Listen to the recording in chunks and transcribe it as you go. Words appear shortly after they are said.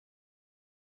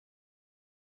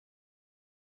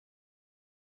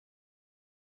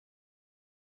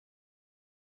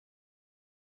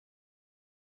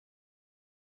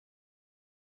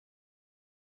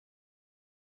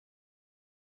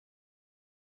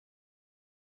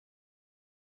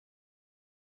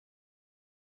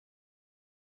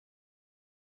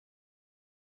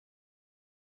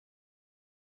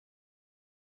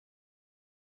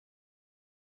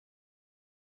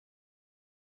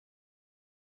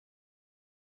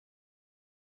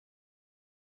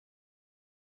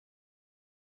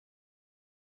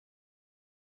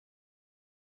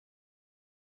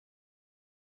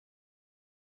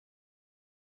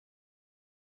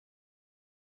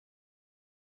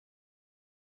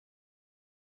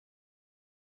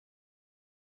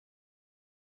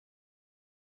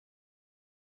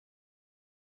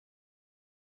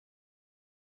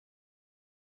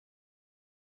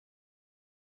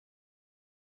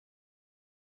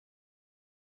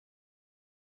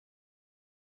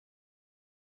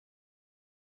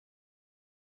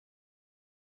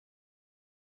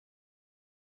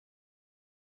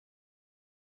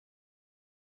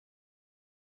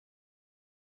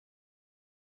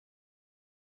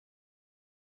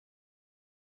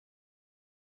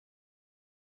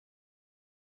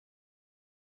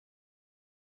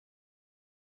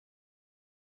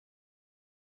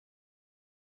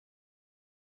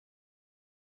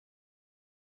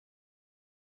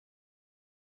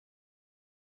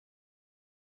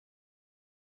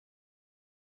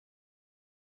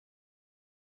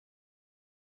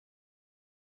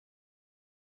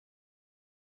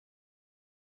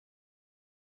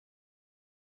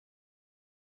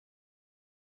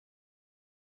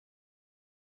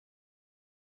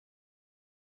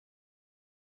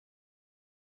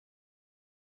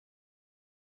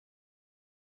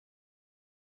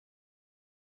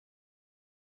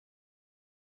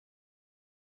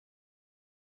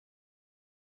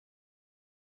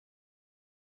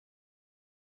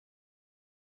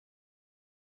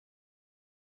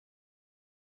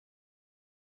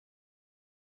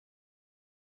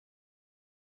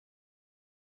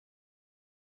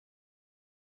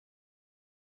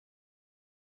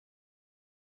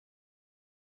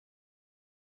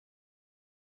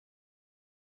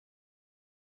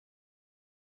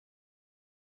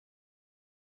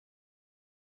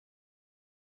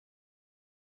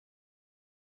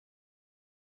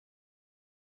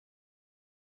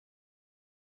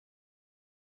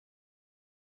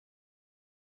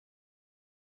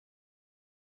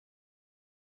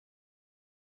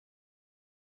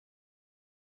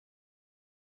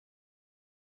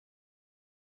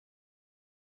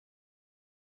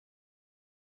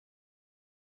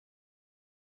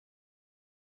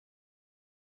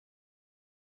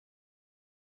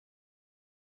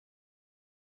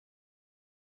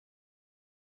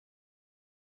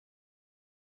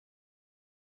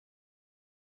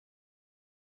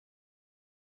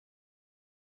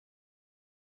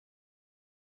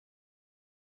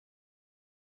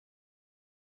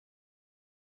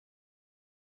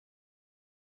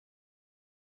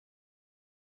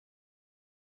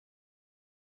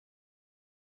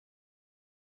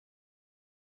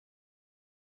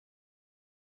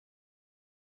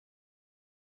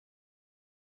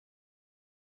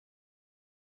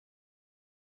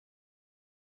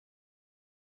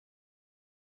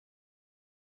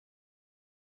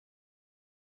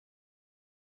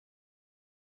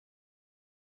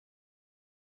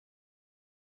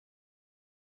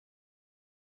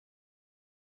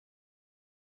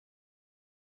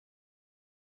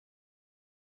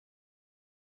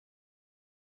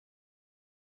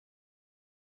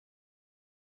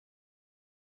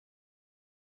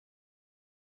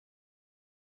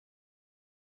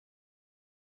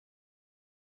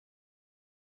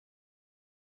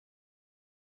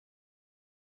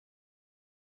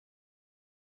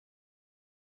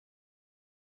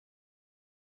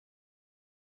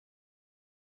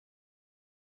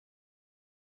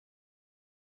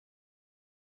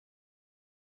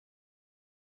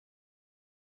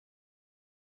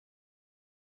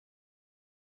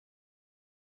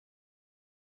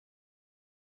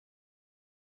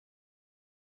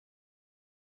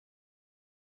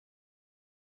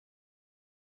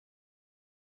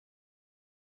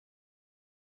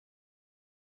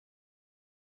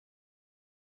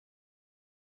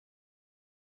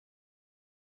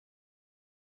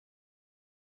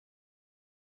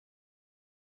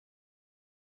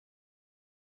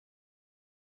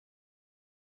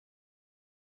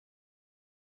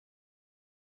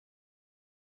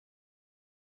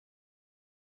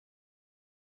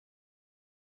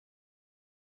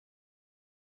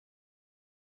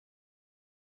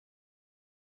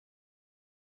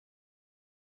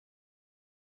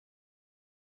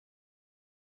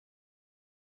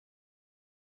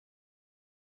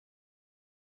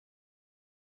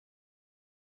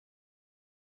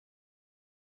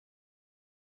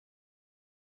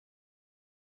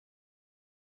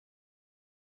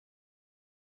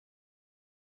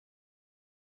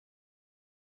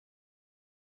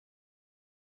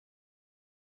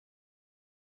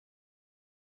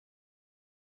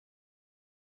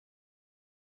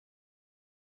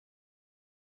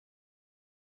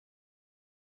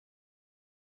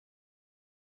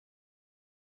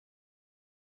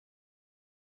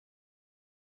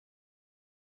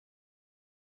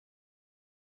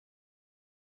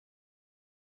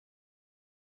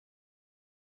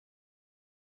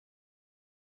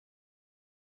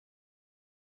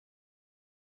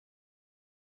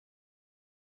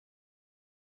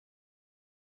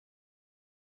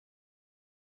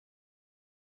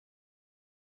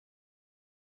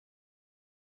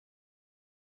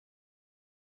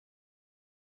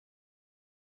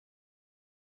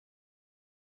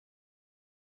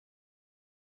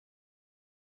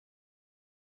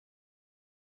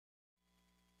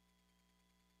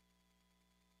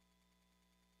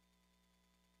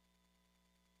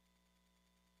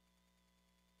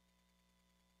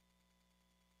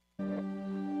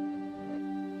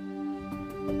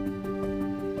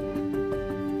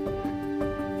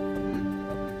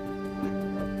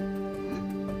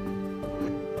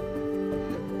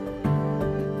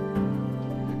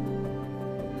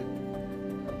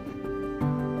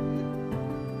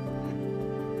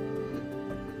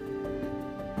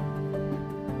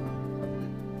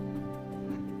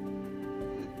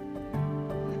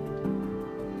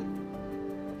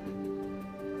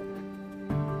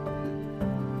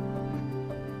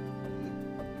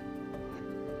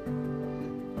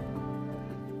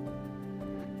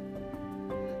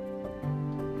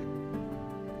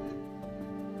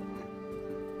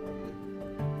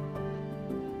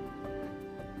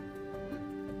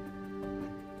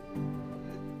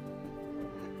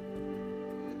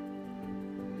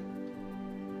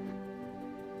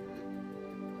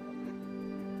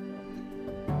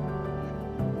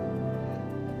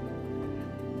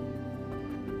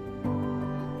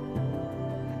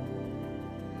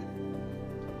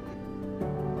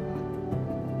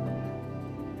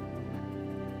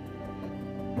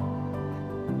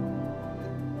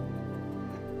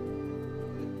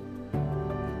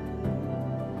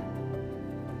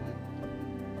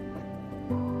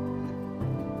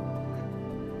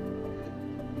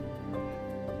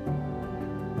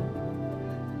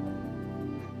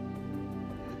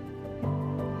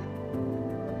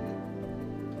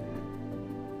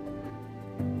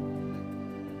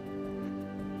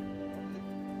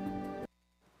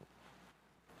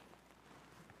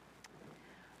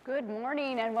Good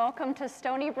morning and welcome to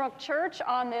Stony Brook Church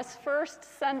on this first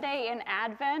Sunday in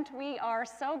Advent. We are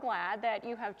so glad that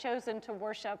you have chosen to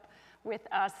worship with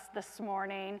us this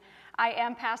morning. I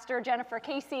am Pastor Jennifer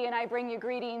Casey and I bring you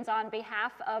greetings on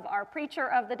behalf of our preacher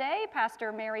of the day,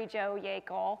 Pastor Mary Jo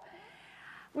Yakel.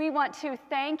 We want to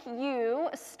thank you,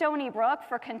 Stony Brook,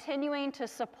 for continuing to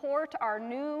support our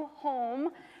new home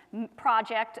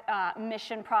project,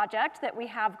 mission project that we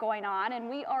have going on, and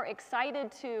we are excited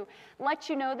to let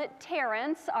you know that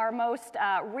Terrence, our most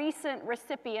recent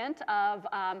recipient of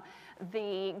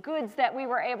the goods that we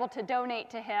were able to donate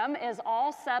to him, is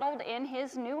all settled in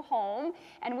his new home,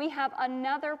 and we have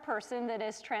another person that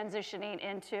is transitioning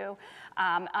into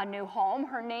a new home.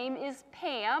 Her name is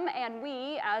Pam, and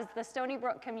we, as the Stony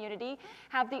Brook community,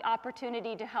 have the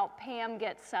opportunity to help Pam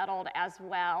get settled as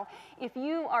well. If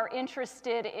you are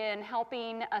interested in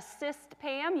helping assist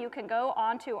Pam, you can go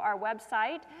onto our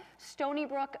website,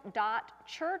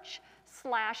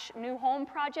 stonybrook.church/new home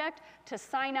project, to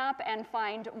sign up and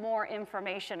find more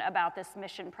information about this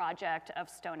mission project of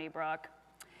Stony Brook.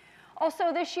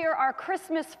 Also this year, our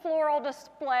Christmas floral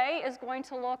display is going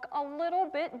to look a little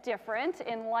bit different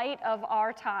in light of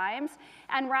our times.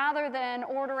 And rather than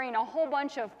ordering a whole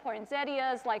bunch of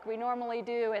poinsettias like we normally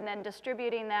do and then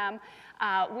distributing them,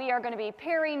 we are going to be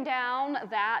paring down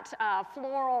that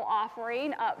floral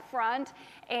offering up front,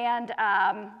 and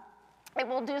it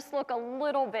will just look a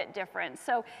little bit different.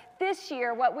 So this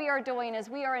year, what we are doing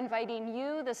is we are inviting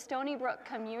you, the Stony Brook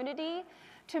community,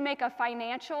 to make a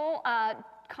financial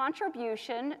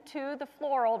contribution to the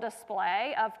floral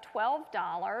display of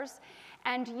 $12,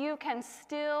 and you can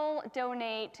still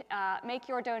donate, make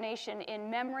your donation in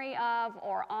memory of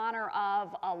or honor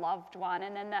of a loved one,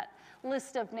 and then that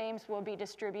list of names will be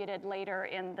distributed later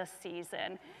in the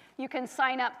season. You can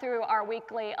sign up through our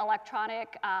weekly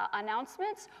electronic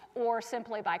announcements or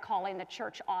simply by calling the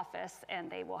church office,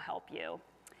 and they will help you.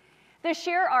 This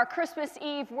year, our Christmas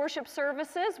Eve worship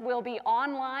services will be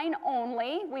online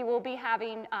only. We will be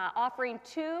offering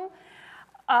two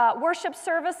worship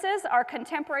services, our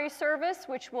contemporary service,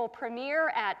 which will premiere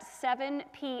at 7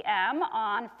 p.m.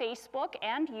 on Facebook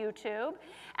and YouTube,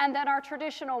 and then our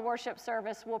traditional worship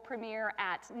service will premiere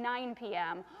at 9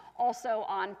 p.m., also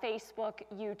on Facebook,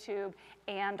 YouTube,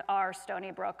 and our Stony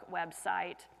Brook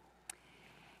website.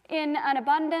 In an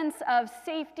abundance of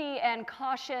safety and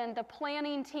caution, the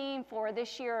planning team for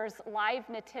this year's live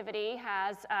nativity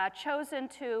has chosen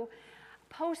to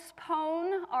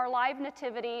postpone our live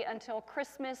nativity until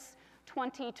Christmas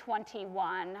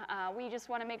 2021. We just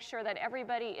want to make sure that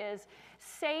everybody is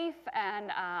safe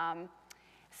and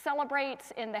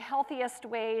celebrates in the healthiest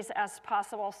ways as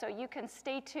possible. So you can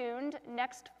stay tuned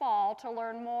next fall to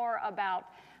learn more about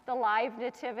the live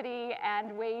nativity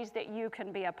and ways that you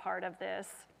can be a part of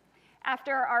this.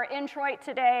 After our introit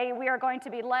today, we are going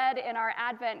to be led in our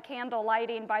Advent candle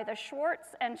lighting by the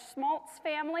Schwartz and Schmaltz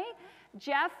family,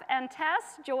 Jeff and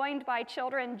Tess, joined by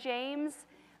children James,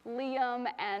 Liam,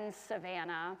 and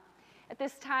Savannah. At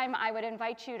this time, I would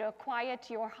invite you to quiet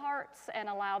your hearts and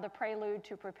allow the prelude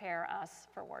to prepare us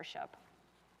for worship.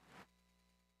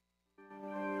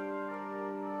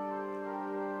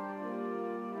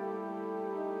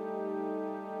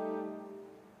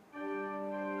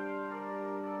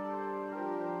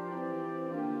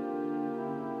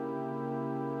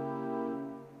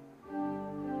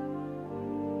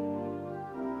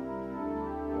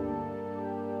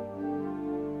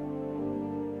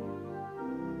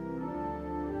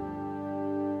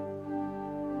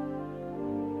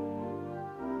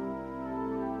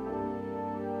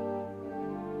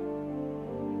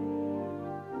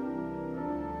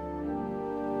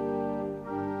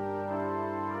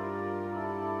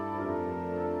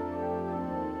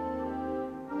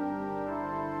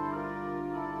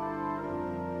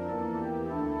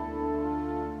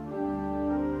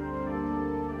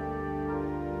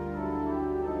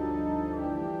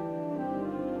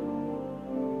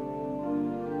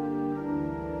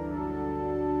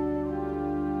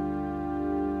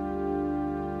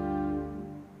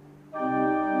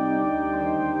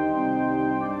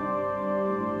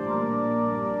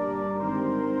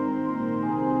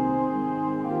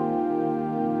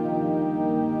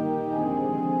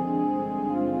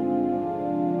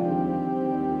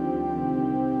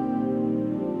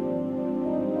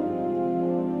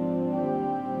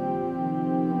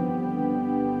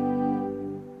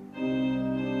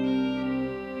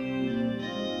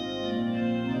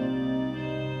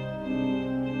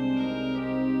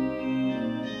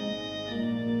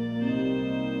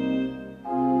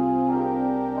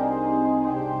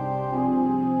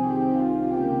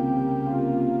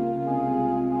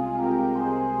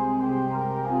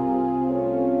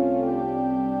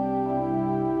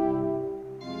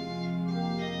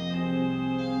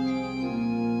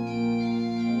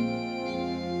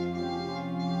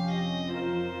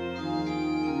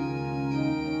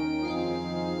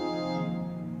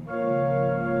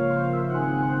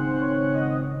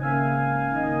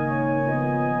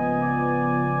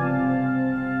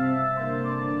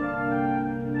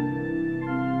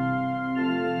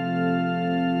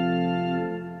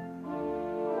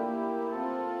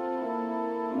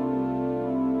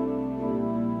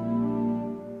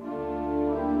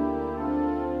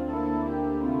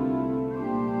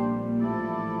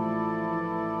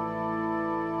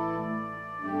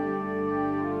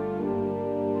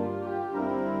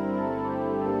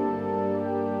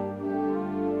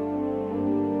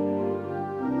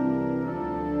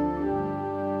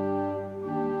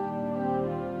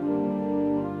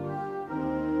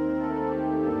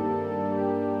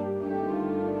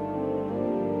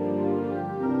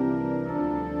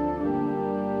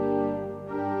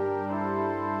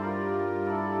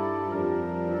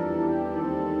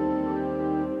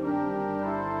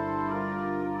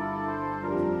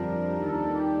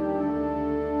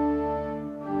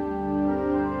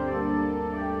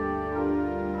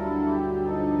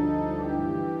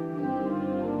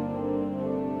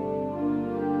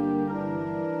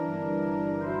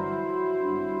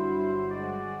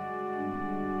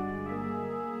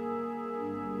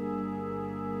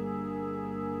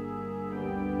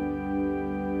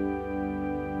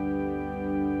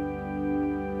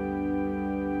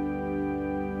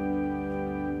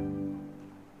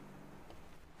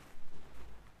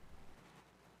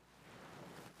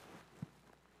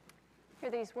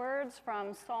 these words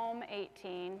from Psalm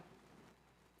 18.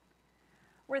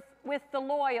 With the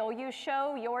loyal, you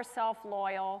show yourself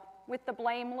loyal. With the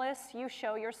blameless, you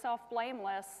show yourself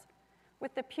blameless.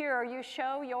 With the pure, you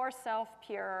show yourself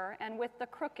pure. And with the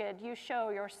crooked, you show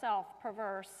yourself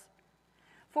perverse.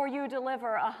 For you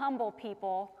deliver a humble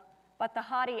people, but the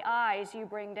haughty eyes you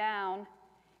bring down.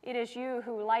 It is you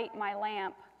who light my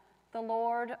lamp. The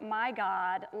Lord, my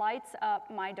God, lights up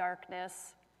my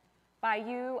darkness. By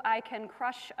you I can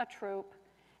crush a troop,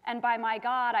 and by my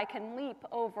God I can leap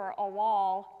over a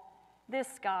wall.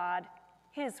 This God,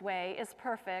 his way is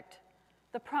perfect.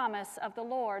 The promise of the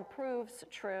Lord proves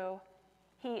true.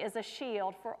 He is a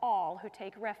shield for all who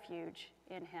take refuge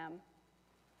in him.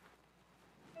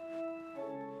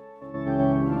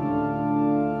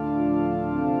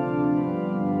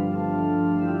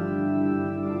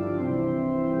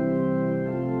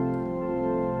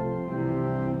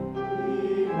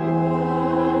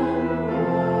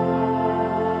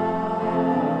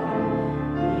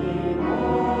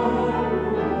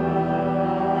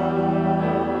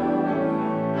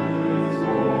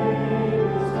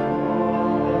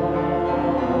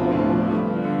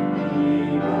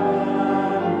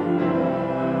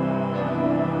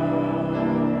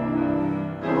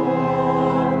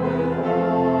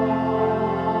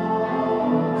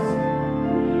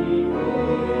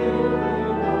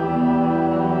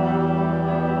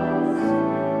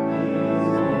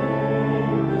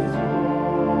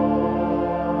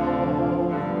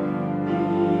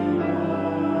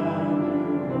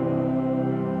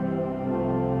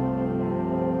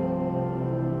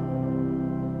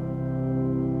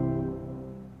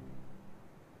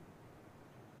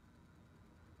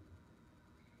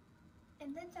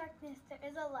 In the darkness there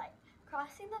is a light,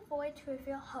 crossing the void to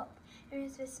reveal hope. It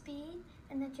is with speed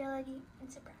and agility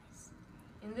and surprise.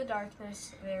 In the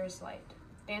darkness there is light,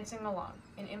 dancing along,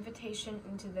 an invitation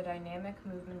into the dynamic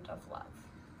movement of love.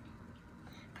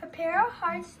 Prepare our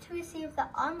hearts to receive the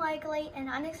unlikely and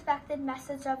unexpected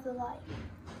message of the light.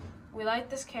 We light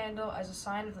this candle as a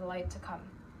sign of the light to come.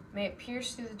 May it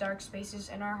pierce through the dark spaces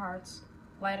in our hearts,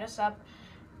 light us up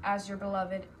as your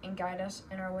beloved, and guide us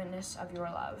in our witness of your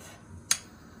love.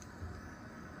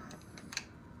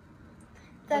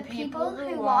 The people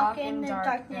who walk in the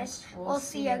darkness will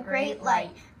see a great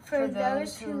light. For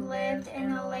those who lived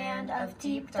in a land of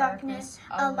deep darkness,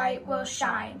 a light will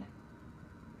shine.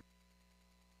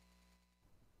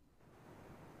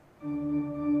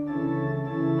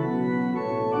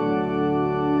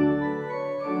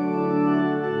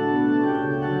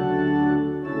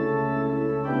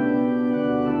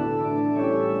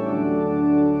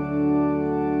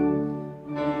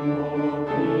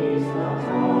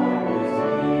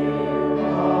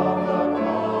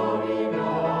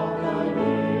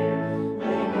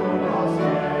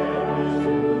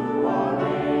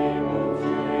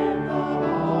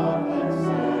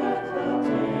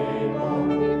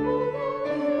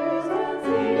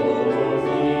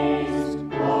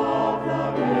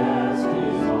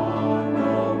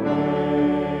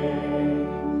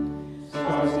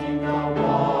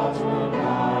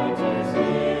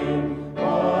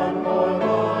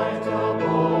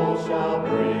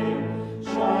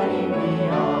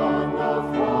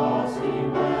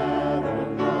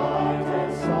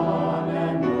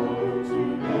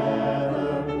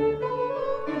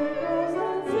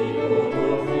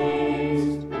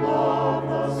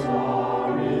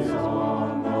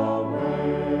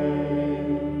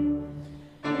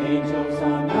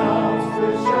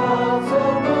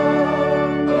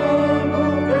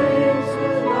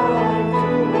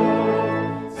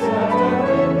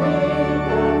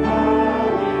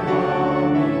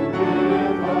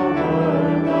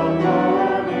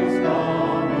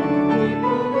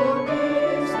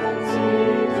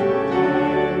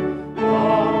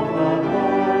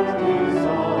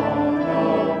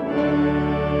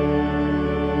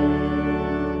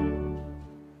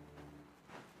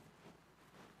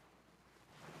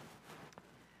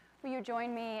 Will you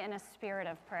join me in a spirit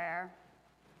of prayer?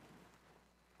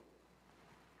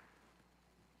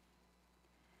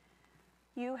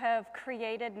 You have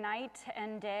created night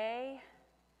and day,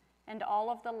 and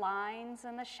all of the lines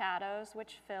and the shadows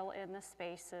which fill in the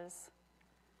spaces.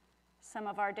 Some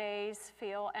of our days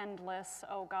feel endless,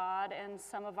 O God, and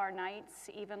some of our nights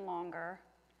even longer.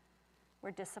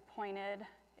 We're disappointed,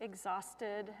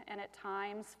 exhausted, and at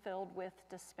times filled with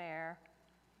despair.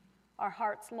 Our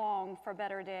hearts long for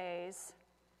better days.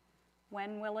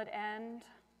 When will it end?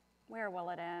 Where will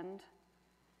it end?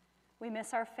 We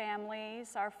miss our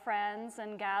families, our friends,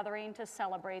 and gathering to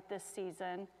celebrate this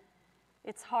season.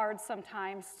 It's hard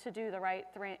sometimes to do the right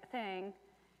thing,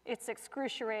 It's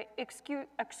excruciating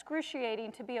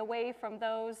to be away from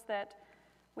those that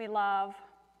we love.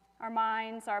 Our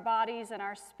minds, our bodies, and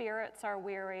our spirits are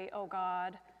weary, O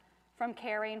God, from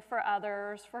caring for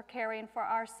others, for caring for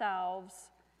ourselves,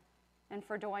 and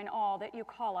for doing all that you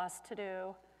call us to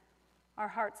do. Our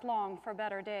hearts long for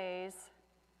better days.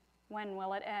 When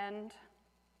will it end?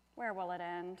 Where will it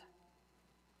end?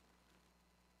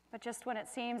 But just when it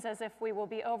seems as if we will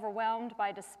be overwhelmed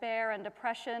by despair and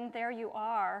depression, there you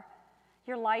are,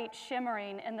 your light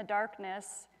shimmering in the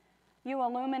darkness. You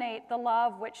illuminate the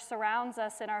love which surrounds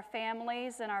us in our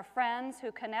families and our friends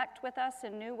who connect with us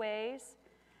in new ways.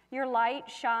 Your light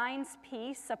shines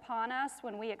peace upon us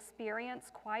when we experience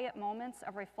quiet moments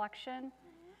of reflection.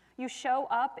 You show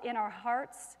up in our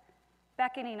hearts,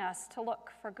 beckoning us to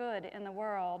look for good in the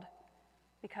world,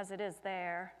 because it is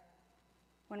there.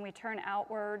 When we turn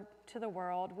outward to the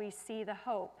world, we see the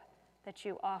hope that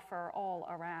you offer all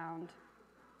around.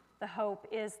 The hope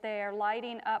is there,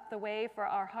 lighting up the way for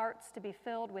our hearts to be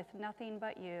filled with nothing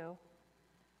but you.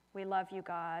 We love you,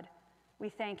 God. We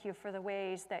thank you for the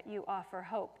ways that you offer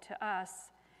hope to us.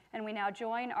 And we now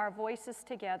join our voices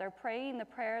together, praying the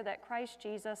prayer that Christ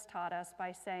Jesus taught us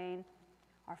by saying,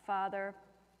 Our Father,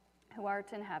 who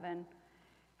art in heaven,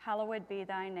 hallowed be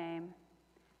thy name.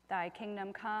 Thy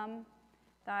kingdom come,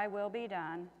 thy will be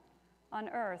done, on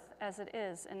earth as it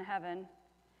is in heaven.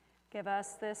 Give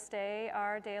us this day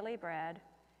our daily bread,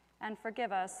 and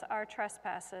forgive us our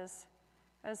trespasses,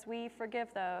 as we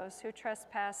forgive those who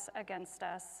trespass against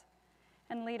us.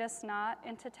 And lead us not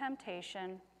into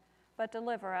temptation, but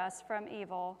deliver us from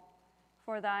evil.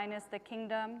 For thine is the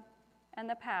kingdom, and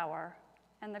the power,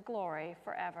 and the glory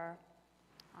forever.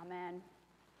 Amen.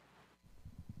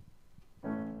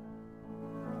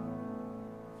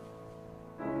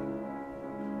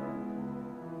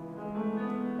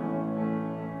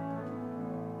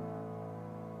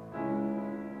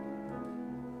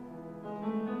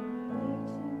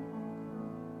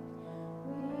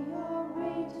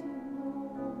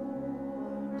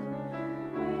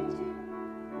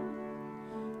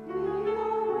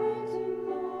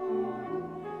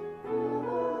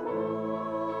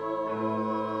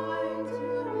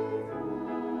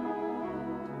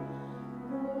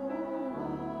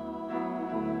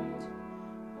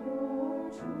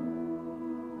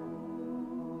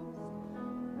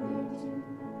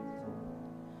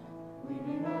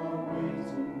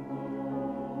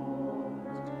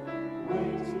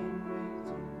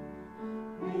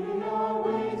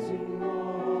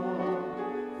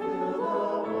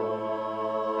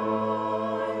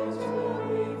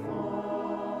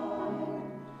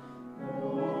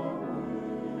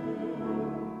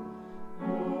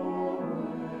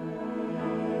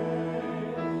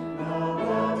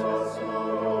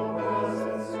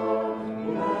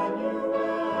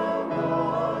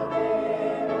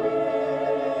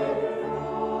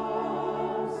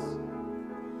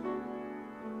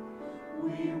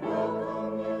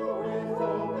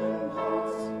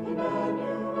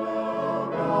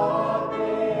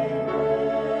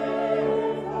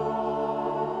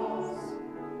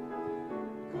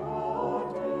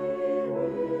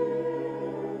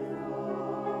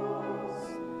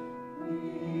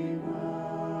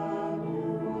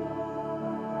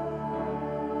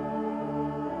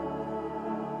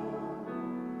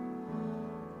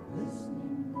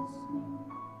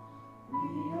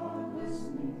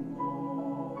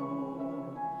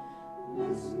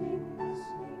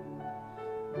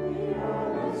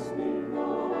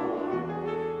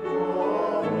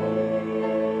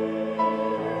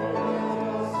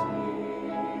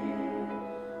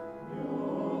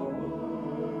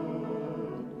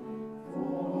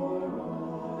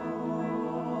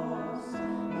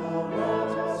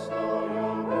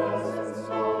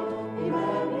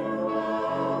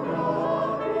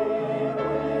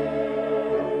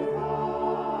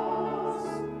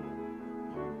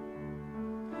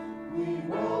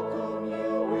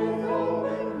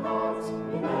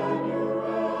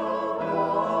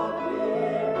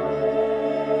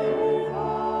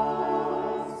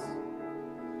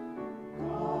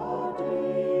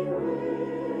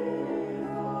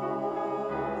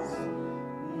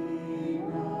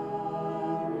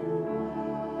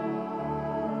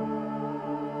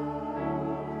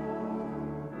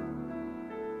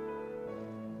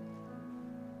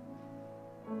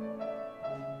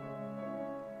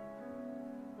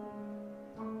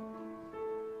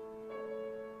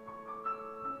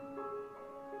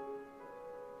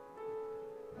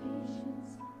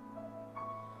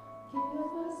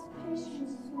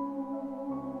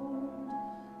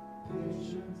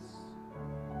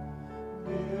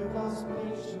 Give us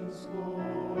patience,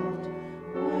 Lord,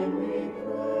 when we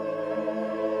pray.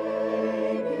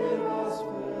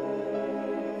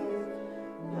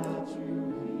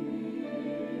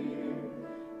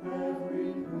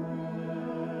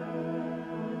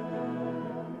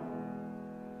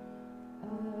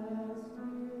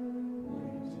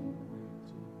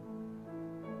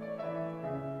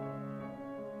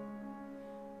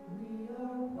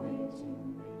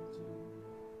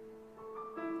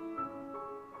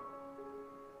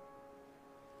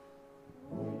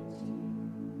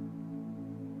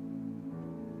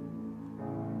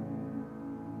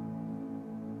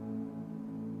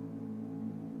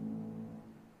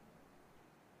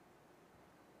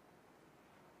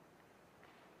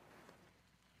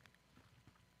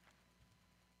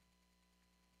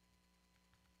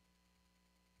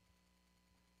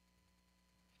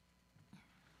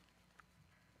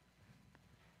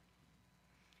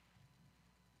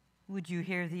 Would you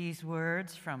hear these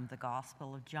words from the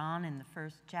Gospel of John in the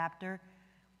first chapter?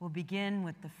 We'll begin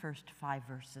with the first 5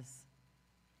 verses.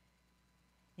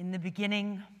 In the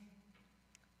beginning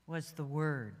was the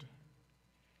Word,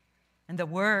 and the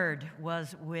Word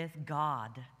was with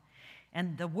God,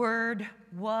 and the Word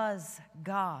was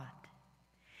God.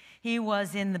 He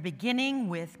was in the beginning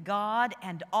with God,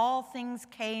 and all things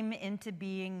came into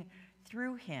being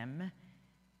through him,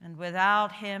 and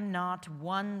without him not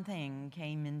one thing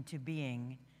came into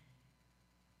being.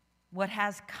 What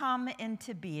has come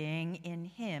into being in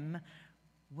him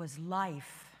was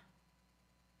life,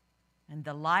 and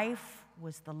the life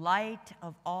was the light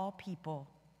of all people,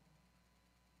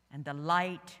 and the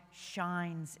light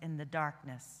shines in the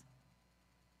darkness,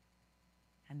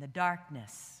 and the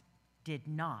darkness did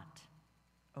not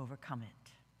overcome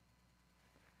it.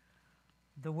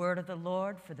 The word of the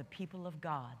Lord for the people of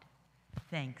God.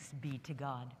 Thanks be to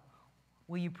God.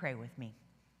 Will you pray with me?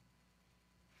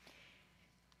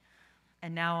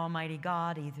 And now, Almighty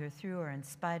God, either through or in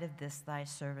spite of this thy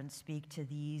servant, speak to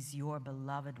these your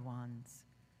beloved ones,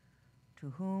 to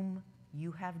whom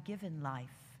you have given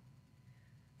life,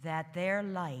 that their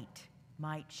light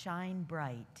might shine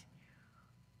bright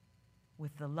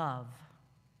with the love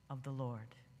of the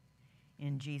Lord.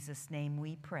 In Jesus' name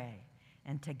we pray,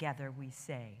 and together we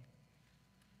say,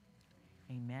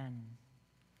 Amen.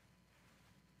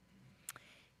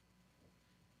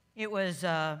 It was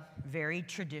a very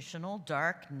traditional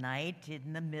dark night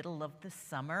in the middle of the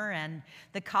summer, and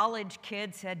the college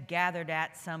kids had gathered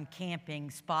at some camping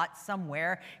spot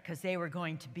somewhere because they were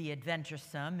going to be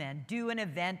adventuresome and do an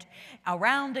event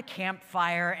around a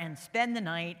campfire and spend the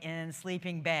night in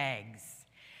sleeping bags.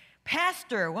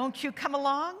 Pastor, won't you come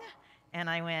along? And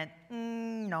I went,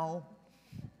 no.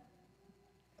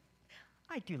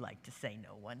 I do like to say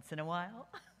no once in a while.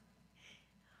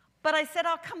 But I said,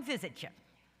 I'll come visit you.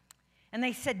 And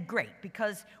they said, great,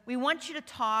 because we want you to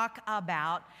talk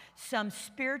about some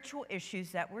spiritual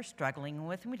issues that we're struggling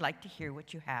with, and we'd like to hear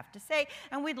what you have to say,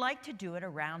 and we'd like to do it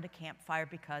around a campfire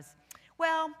because,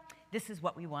 well, this is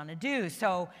what we want to do.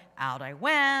 So out I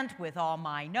went with all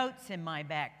my notes in my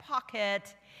back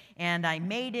pocket, and I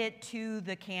made it to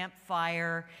the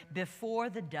campfire before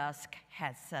the dusk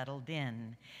had settled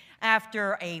in.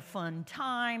 After a fun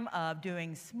time of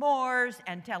doing s'mores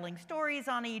and telling stories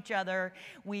on each other,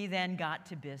 we then got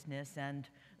to business and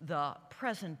the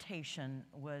presentation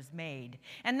was made.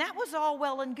 And that was all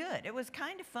well and good. It was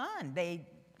kind of fun. They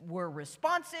were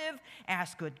responsive,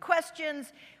 asked good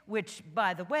questions, which,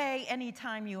 by the way,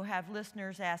 anytime you have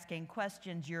listeners asking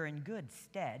questions, you're in good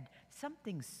stead.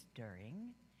 Something's stirring.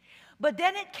 But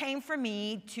then it came for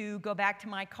me to go back to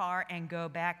my car and go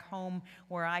back home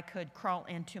where I could crawl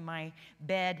into my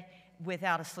bed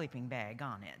without a sleeping bag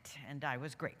on it, and I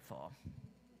was grateful.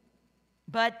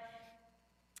 But,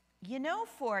 you know,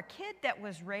 for a kid that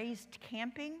was raised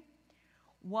camping,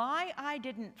 why I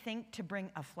didn't think to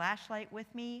bring a flashlight with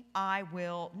me, I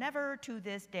will never to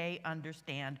this day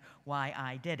understand why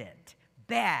I did it.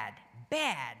 Bad,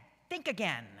 bad, think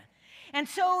again. And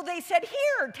so they said,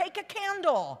 here, take a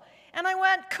candle. And I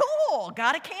went, cool,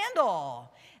 got a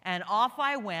candle. And off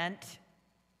I went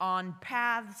on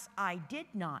paths I did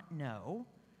not know,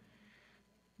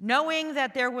 knowing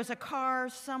that there was a car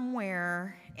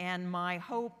somewhere and my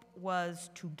hope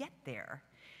was to get there.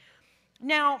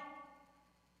 Now,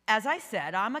 as I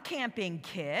said, I'm a camping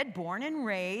kid, born and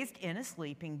raised in a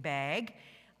sleeping bag.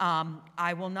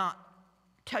 I will not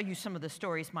tell you some of the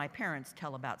stories my parents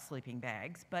tell about sleeping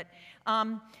bags, but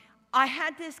I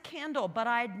had this candle, but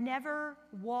I'd never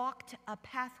walked a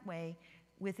pathway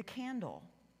with a candle.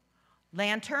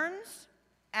 Lanterns?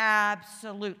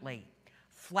 Absolutely.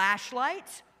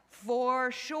 Flashlights? For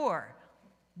sure.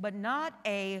 But not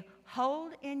a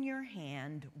hold in your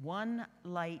hand, one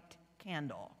light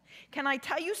candle. Can I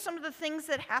tell you some of the things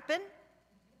that happen?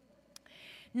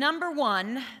 Number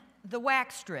one, the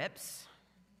wax strips.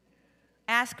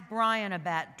 Ask Brian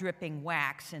about dripping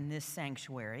wax in this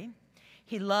sanctuary.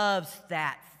 He loves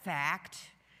that fact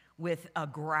with a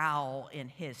growl in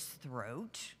his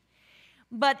throat.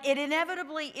 But it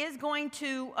inevitably is going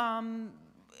to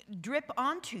drip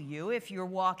onto you if you're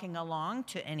walking along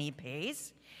to any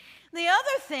pace. The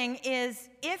other thing is,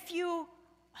 if you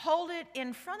hold it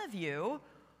in front of you,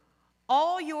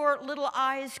 all your little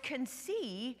eyes can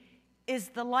see is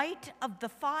the light of the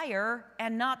fire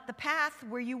and not the path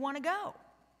where you want to go.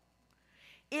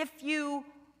 If you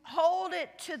hold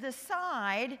it to the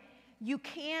side, you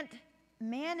can't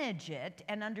manage it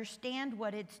and understand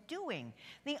what it's doing.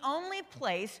 The only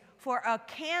place for a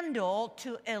candle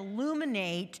to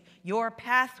illuminate your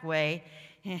pathway,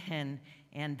 and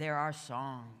there are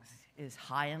songs, is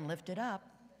high and lifted up.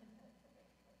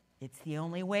 It's the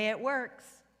only way it works.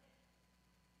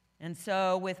 And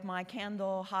so with my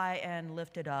candle high and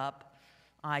lifted up,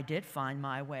 I did find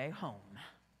my way home.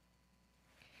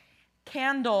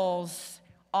 Candles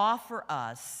offer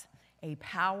us a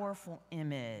powerful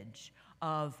image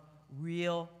of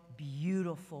real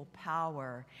beautiful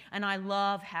power. And I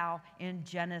love how in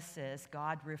Genesis,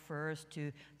 God refers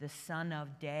to the sun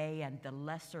of day and the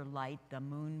lesser light, the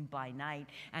moon by night,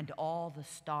 and all the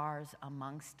stars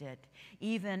amongst it.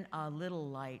 Even a little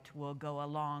light will go a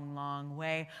long, long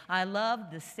way. I love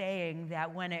the saying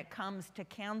that when it comes to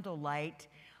candlelight,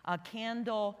 a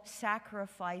candle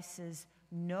sacrifices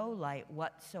no light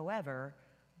whatsoever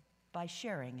by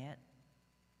sharing it.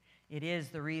 It is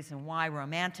the reason why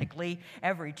romantically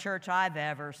every church I've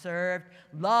ever served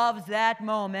loves that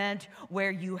moment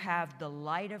where you have the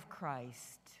light of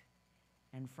Christ,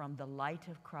 and from the light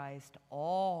of Christ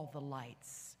all the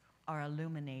lights are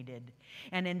illuminated.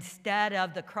 And instead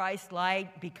of the Christ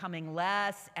light becoming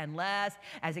less and less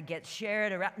as it gets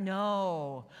shared around,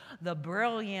 no, the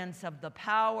brilliance of the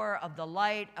power of the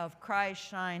light of Christ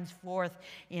shines forth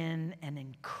in an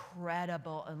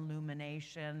incredible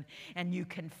illumination. And you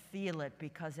can feel it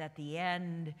because at the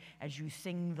end, as you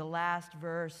sing the last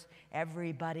verse,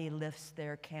 everybody lifts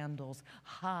their candles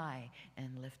high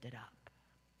and lifted up.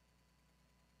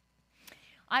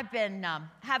 I've been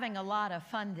having a lot of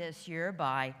fun this year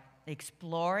by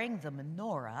exploring the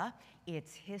menorah,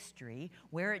 its history,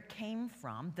 where it came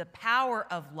from, the power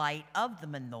of light of the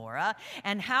menorah,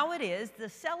 and how it is the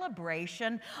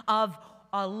celebration of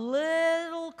a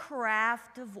little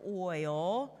craft of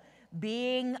oil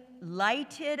being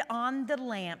lighted on the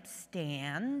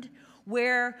lampstand,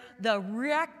 where the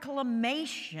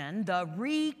reclamation, the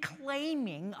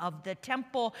reclaiming of the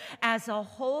temple as a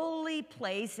holy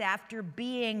place after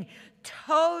being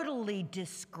totally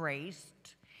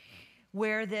disgraced,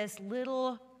 where this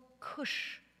little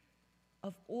cush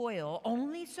of oil,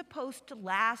 only supposed to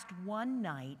last one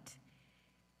night,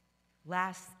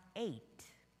 lasts 8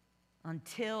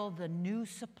 until the new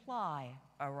supply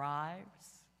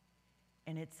arrives,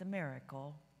 and it's a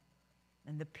miracle.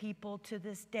 And the people to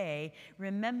this day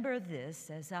remember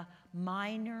this as a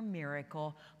minor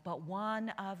miracle, but one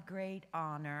of great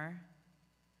honor.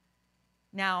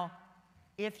 Now,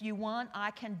 if you want,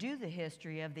 I can do the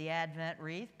history of the Advent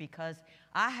wreath because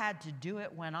I had to do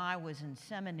it when I was in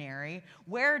seminary.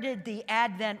 Where did the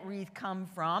Advent wreath come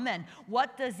from, and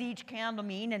what does each candle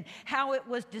mean, and how it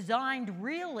was designed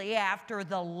really after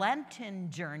the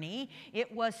Lenten journey.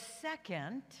 It was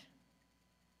second,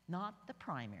 not the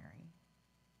primary.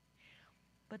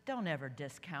 But don't ever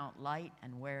discount light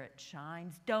and where it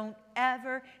shines. Don't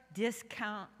ever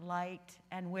discount light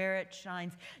and where it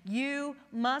shines. You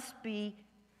must be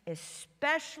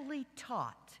especially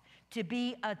taught to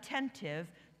be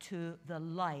attentive to the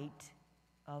light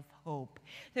of hope.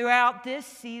 Throughout this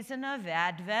season of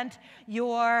Advent,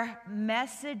 your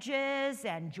messages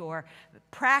and your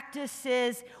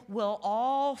practices will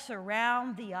all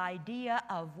surround the idea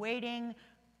of waiting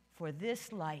for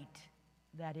this light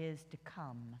that is to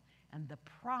come and the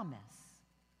promise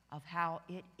of how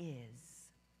it is.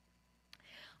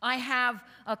 I have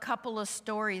a couple of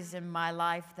stories in my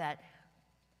life that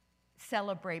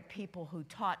celebrate people who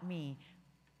taught me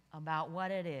about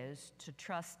what it is to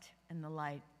trust in the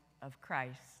light of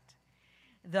Christ.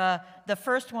 The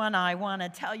first one I want to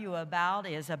tell you about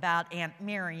is about Aunt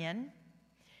Marion.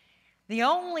 The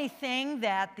only thing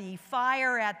that the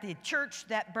fire at the church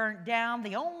that burnt down,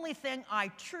 the only thing I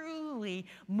truly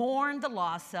mourned the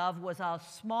loss of was a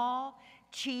small,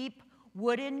 cheap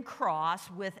wooden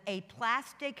cross with a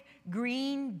plastic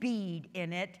green bead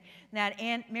in it that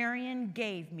Aunt Marion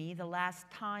gave me the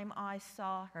last time I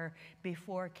saw her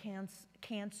before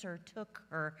cancer took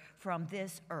her from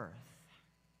this earth.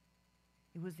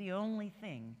 It was the only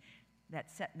thing that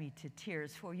set me to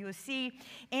tears. For you see,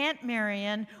 Aunt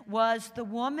Marion was the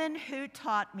woman who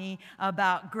taught me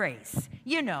about grace.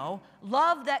 You know,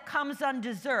 love that comes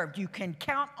undeserved. You can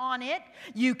count on it.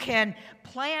 You can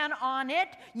plan on it.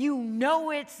 You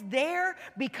know it's there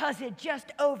because it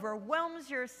just overwhelms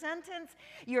your senses.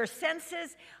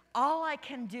 All I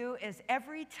can do is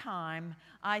every time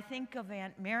I think of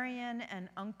Aunt Marion and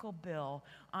Uncle Bill,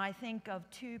 I think of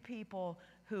two people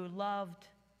who loved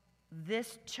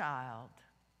this child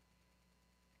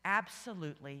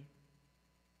absolutely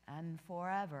and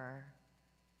forever.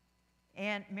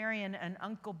 Aunt Marion and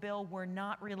Uncle Bill were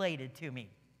not related to me.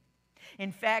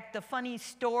 In fact, the funny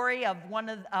story of one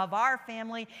of our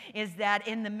family is that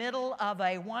in the middle of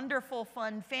a wonderful,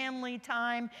 fun family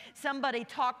time, somebody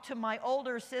talked to my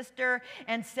older sister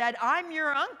and said, "I'm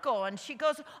your uncle." And she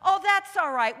goes, "Oh, that's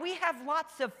all right. We have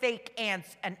lots of fake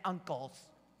aunts and uncles."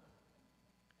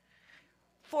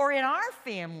 For in our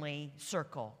family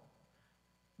circle,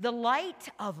 the light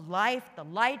of life, the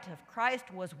light of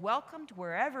Christ, was welcomed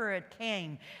wherever it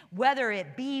came. Whether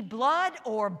it be blood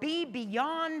or be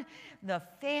beyond, the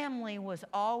family was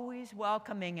always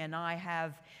welcoming, and I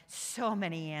have so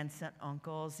many aunts and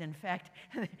uncles. In fact,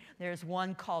 there's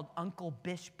one called Uncle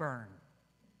Bishburn.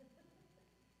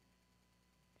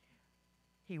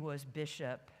 He was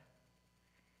bishop,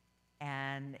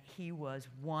 and he was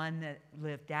one that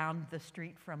lived down the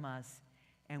street from us,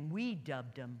 and we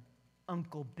dubbed him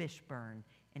Uncle Bishburn,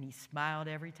 and he smiled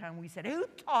every time we said, "Who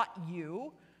taught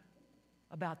you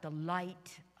about the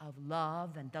light of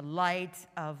love and the light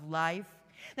of life?"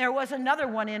 There was another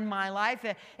one in my life.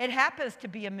 It happens to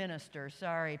be a minister.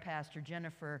 Sorry, Pastor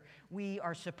Jennifer, we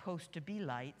are supposed to be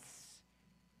lights.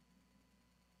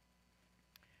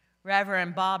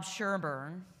 Reverend Bob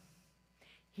Sherburne,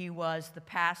 he was the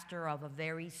pastor of a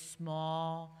very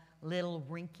small little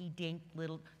rinky-dink,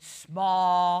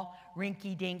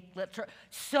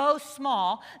 so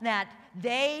small that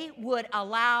they would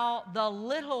allow the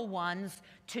little ones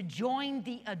to join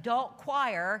the adult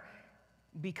choir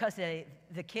because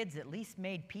the kids at least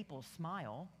made people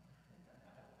smile.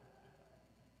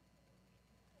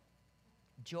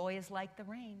 Joy is like the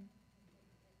rain.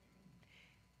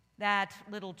 That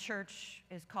little church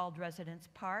is called Residence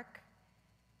Park.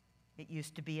 It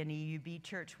used to be an EUB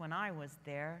church when I was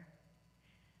there.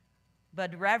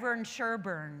 But Reverend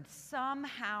Sherburne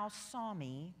somehow saw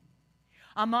me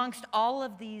amongst all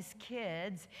of these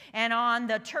kids, and on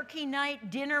the turkey night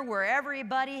dinner where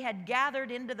everybody had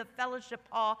gathered into the fellowship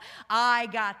hall, I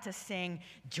got to sing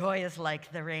 "Joy is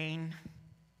Like the Rain."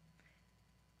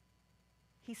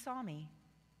 He saw me.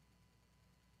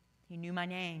 He knew my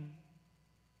name.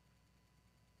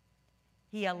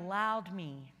 He allowed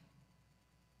me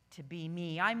to be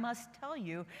me. I must tell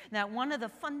you that one of the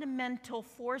fundamental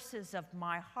forces of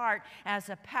my heart as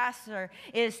a pastor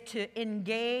is to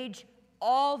engage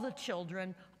all the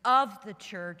children of the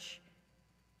church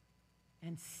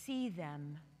and see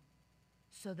them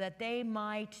so that they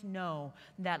might know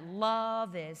that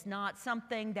love is not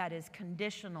something that is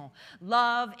conditional.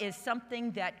 Love is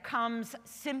something that comes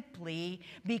simply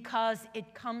because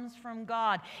it comes from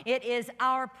God. It is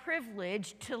our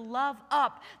privilege to love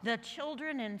up the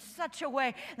children in such a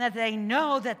way that they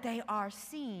know that they are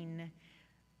seen.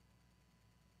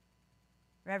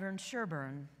 Reverend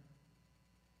Sherburne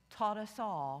taught us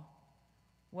all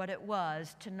what it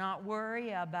was to not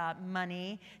worry about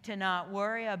money, to not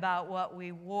worry about what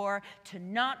we wore, to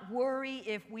not worry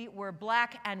if we were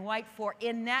black and white, for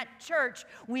in that church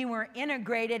we were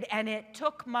integrated, and it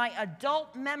took my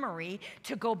adult memory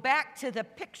to go back to the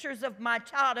pictures of my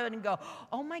childhood and go,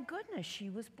 "Oh my goodness, she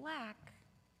was black.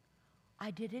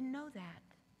 I didn't know that."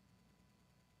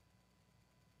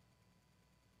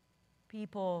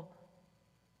 People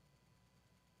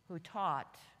who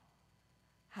taught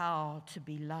how to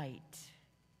be light.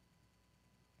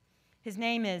 His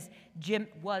name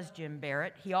was Jim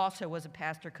Barrett. He also was a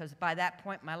pastor because by that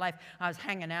point in my life, I was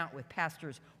hanging out with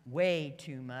pastors way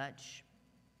too much.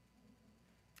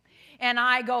 And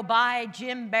I go by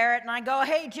Jim Barrett and I go,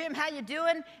 "Hey, Jim, how you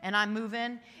doing?" And I move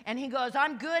in and he goes,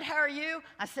 "I'm good, how are you?"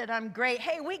 I said, "I'm great.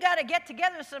 Hey, we got to get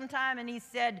together sometime." And he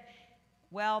said,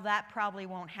 "Well, that probably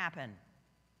won't happen."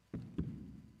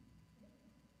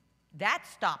 That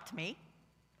stopped me.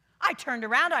 I turned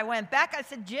around, I went back, I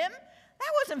said, "Jim,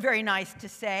 that wasn't very nice to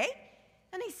say."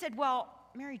 And he said,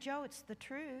 "Well, Mary Jo, it's the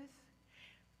truth.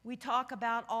 We talk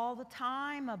about all the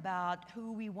time about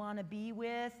who we want to be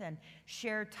with and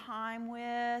share time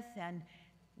with, and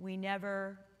we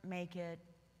never make it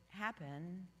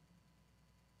happen."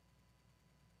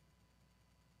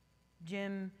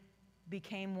 Jim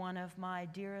became one of my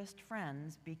dearest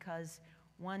friends because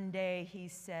one day he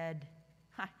said,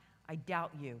 "I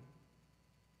doubt you."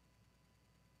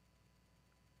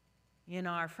 In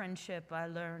our friendship, I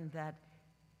learned that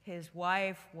his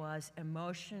wife was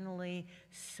emotionally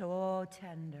so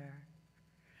tender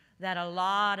that a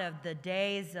lot of the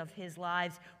days of his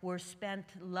lives were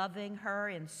spent loving her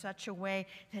in such a way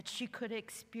that she could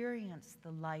experience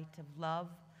the light of love.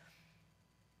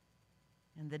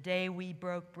 And the day we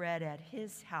broke bread at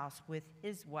his house with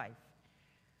his wife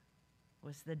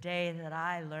was the day that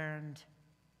I learned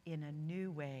in a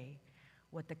new way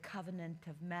what the covenant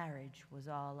of marriage was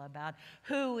all about.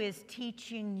 Who is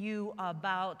teaching you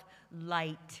about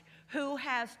light? Who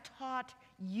has taught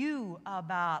you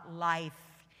about life?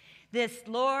 This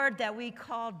Lord that we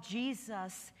call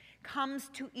Jesus comes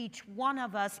to each one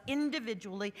of us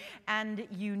individually and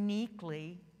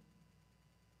uniquely.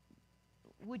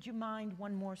 Would you mind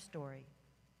one more story?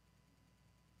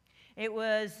 It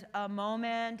was a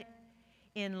moment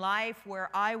in life where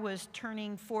I was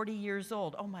turning 40 years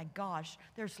old. Oh my gosh,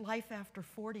 there's life after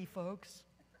 40, folks.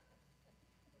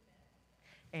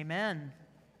 Amen.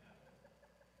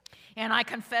 And I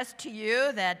confess to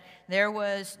you that there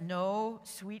was no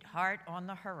sweetheart on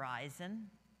the horizon.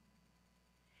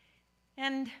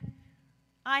 And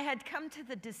I had come to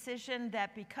the decision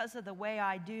that because of the way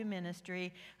I do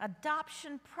ministry,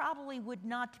 adoption probably would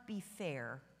not be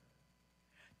fair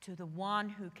to the one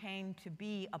who came to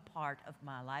be a part of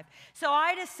my life. So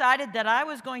I decided that I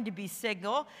was going to be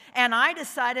single, and I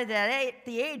decided that at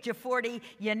the age of 40,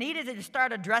 you needed to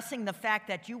start addressing the fact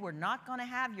that you were not going to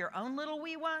have your own little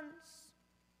wee ones.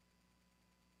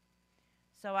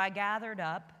 So I gathered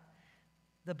up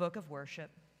the book of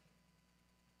worship,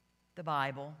 the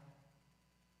Bible,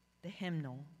 the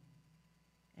hymnal,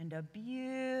 and a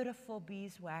beautiful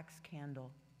beeswax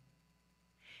candle.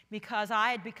 Because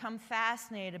I had become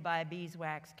fascinated by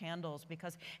beeswax candles.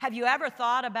 Because have you ever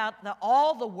thought about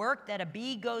all the work that a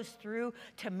bee goes through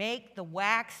to make the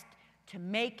wax, to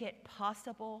make it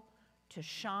possible to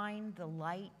shine the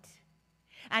light?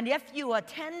 And if you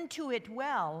attend to it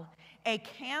well, a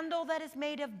candle that is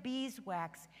made of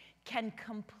beeswax can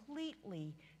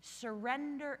completely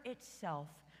surrender itself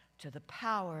to the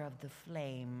power of the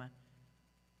flame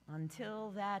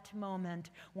until that moment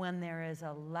when there is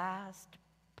a last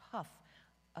puff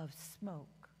of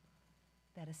smoke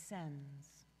that ascends.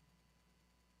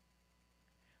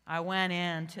 I went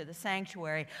into the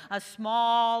sanctuary, a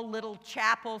small little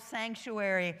chapel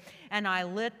sanctuary, and I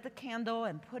lit the candle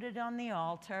and put it on the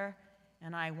altar,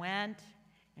 and I went,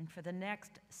 and for the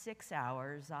next 6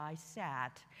 hours I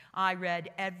sat. I read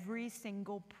every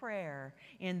single prayer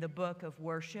in the book of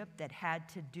worship that had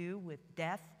to do with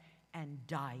death and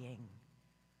dying.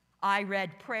 I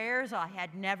read prayers I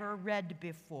had never read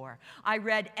before. I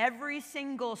read every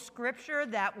single scripture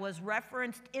that was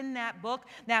referenced in that book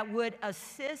that would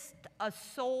assist a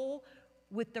soul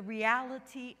with the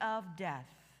reality of death.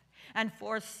 And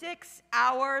for 6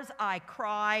 hours I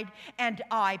cried and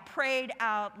I prayed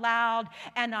out loud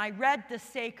and I read the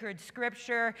sacred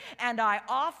scripture and I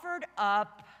offered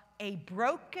up a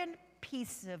broken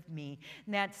piece of me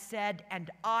that said,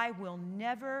 and I will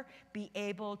never be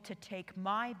able to take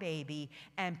my baby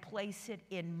and place it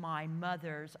in my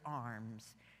mother's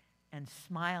arms and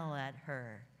smile at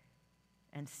her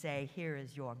and say, here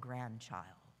is your grandchild.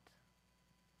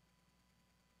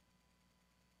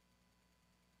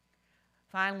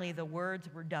 Finally, the words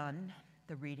were done.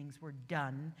 The readings were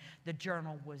done. The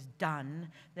journal was done.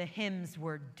 The hymns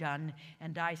were done.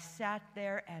 And I sat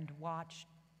there and watched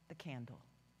the candle.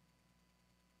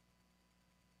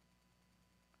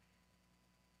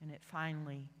 And it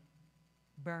finally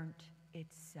burnt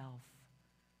itself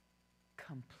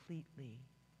completely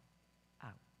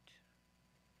out.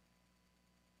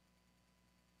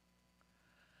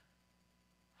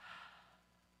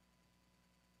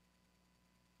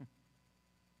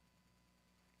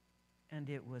 And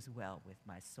it was well with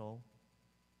my soul.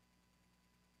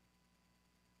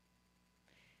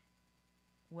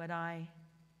 What I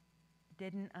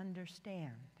didn't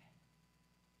understand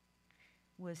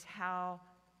was how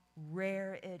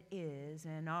rare it is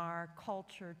in our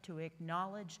culture to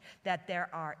acknowledge that there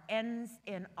are ends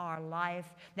in our life,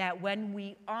 that when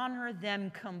we honor them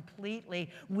completely,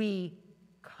 we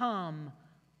come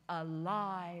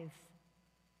alive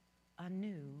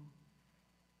anew.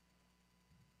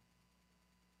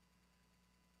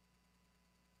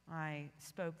 I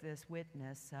spoke this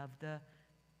witness of the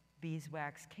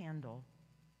beeswax candle.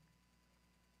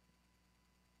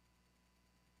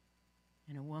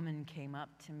 And a woman came up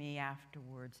to me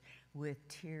afterwards with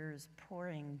tears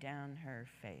pouring down her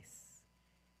face.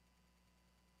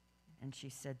 And she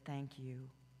said, "Thank you.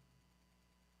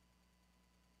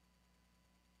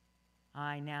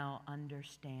 I now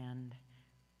understand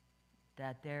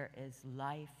that there is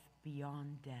life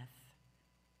beyond death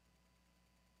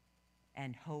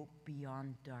and hope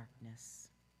beyond darkness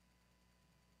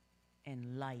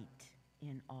and light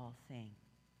in all things."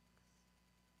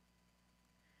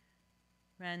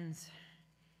 Friends,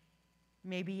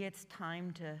 maybe it's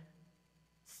time to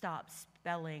stop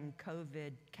spelling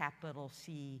COVID, capital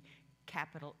C,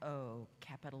 capital O,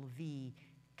 capital V,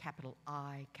 capital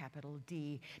I, capital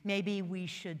D. Maybe we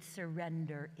should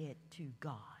surrender it to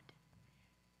God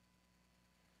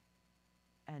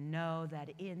and know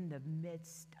that in the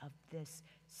midst of this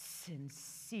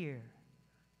sincere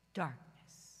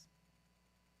darkness,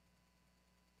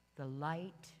 the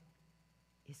light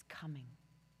is coming.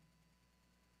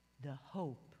 The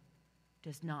hope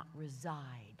does not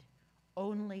reside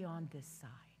only on this side,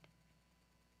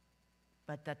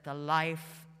 but that the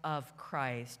life of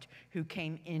Christ, who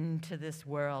came into this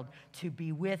world to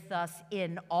be with us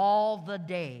in all the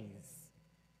days,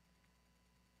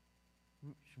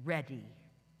 ready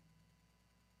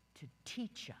to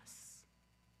teach us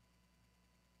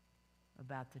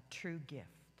about the true gift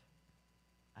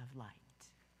of light.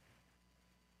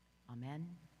 Amen.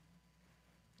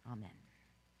 Amen.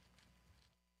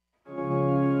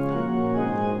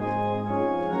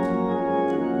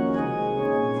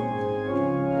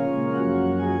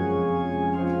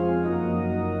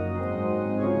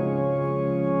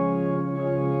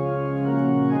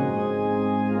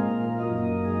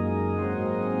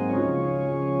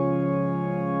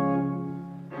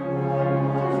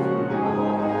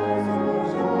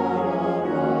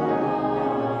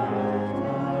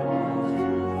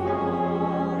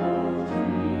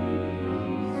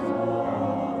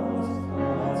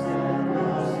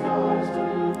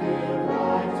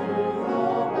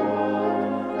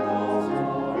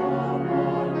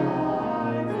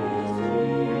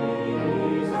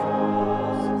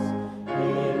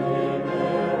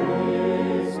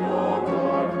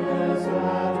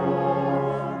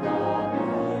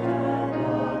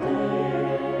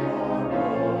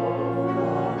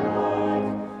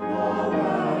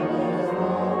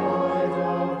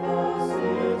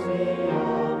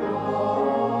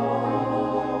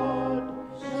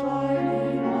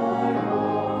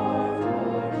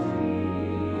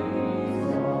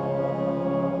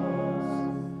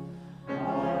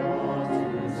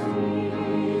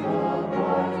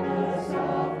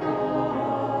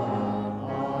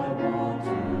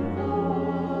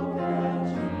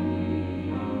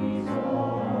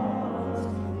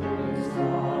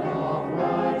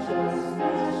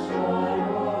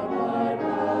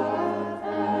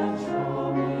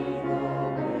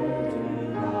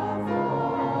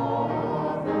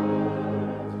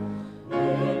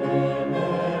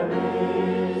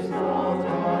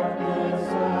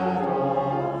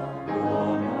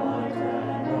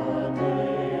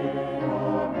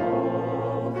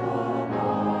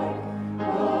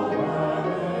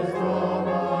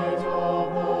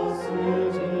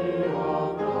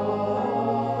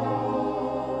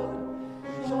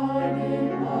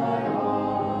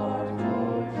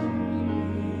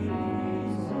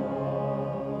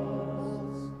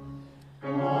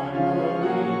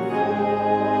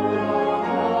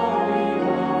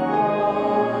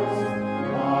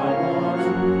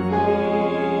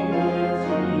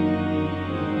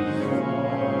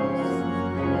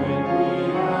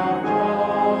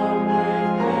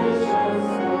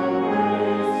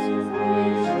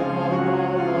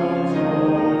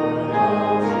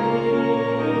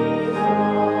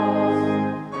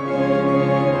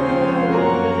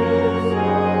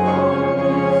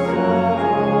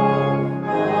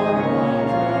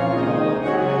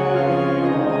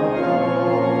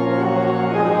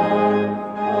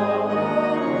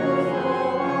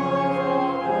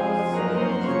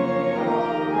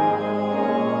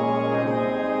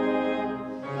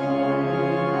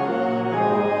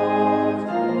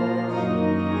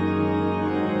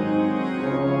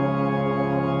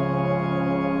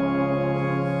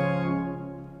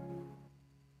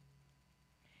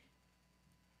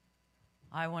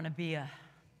 I want to be a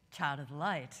child of the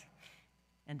light,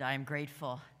 and I am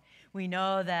grateful. We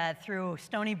know that through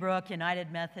Stony Brook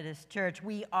United Methodist Church,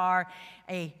 we are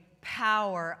a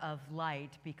power of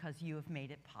light because you have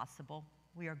made it possible.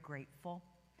 We are grateful.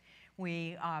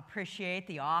 We appreciate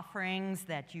the offerings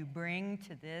that you bring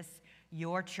to this,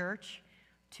 your church,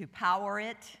 to power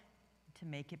it, to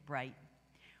make it bright.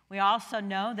 We also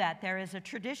know that there is a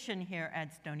tradition here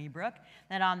at Stony Brook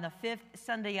that on the 5th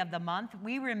Sunday of the month,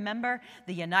 we remember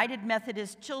the United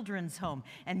Methodist Children's Home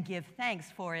and give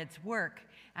thanks for its work.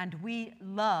 And we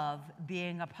love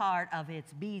being a part of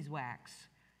its beeswax,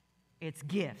 its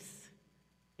gifts,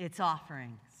 its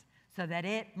offerings, so that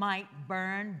it might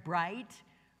burn bright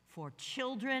for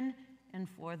children and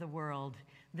for the world.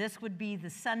 This would be the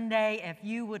Sunday if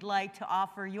you would like to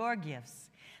offer your gifts.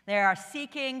 They are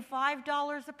seeking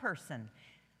 $5 a person.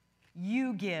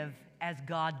 You give as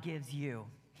God gives you.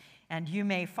 And you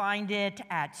may find it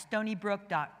at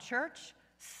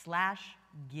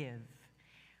stonybrook.church/give.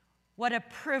 What a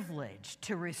privilege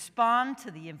to respond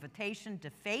to the invitation to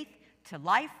faith to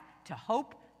life, to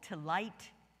hope, to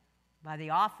light by the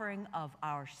offering of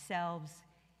ourselves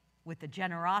with the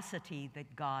generosity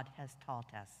that God has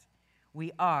taught us.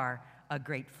 We are a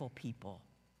grateful people.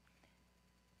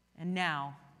 And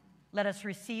now, let us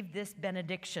receive this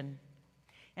benediction.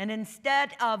 And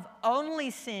instead of only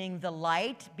seeing the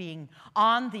light being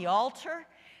on the altar,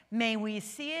 may we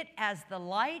see it as the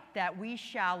light that we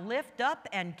shall lift up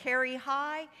and carry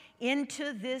high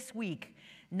into this week,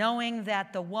 knowing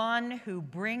that the one who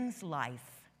brings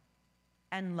life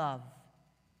and love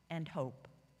and hope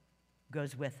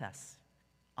goes with us.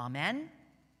 Amen.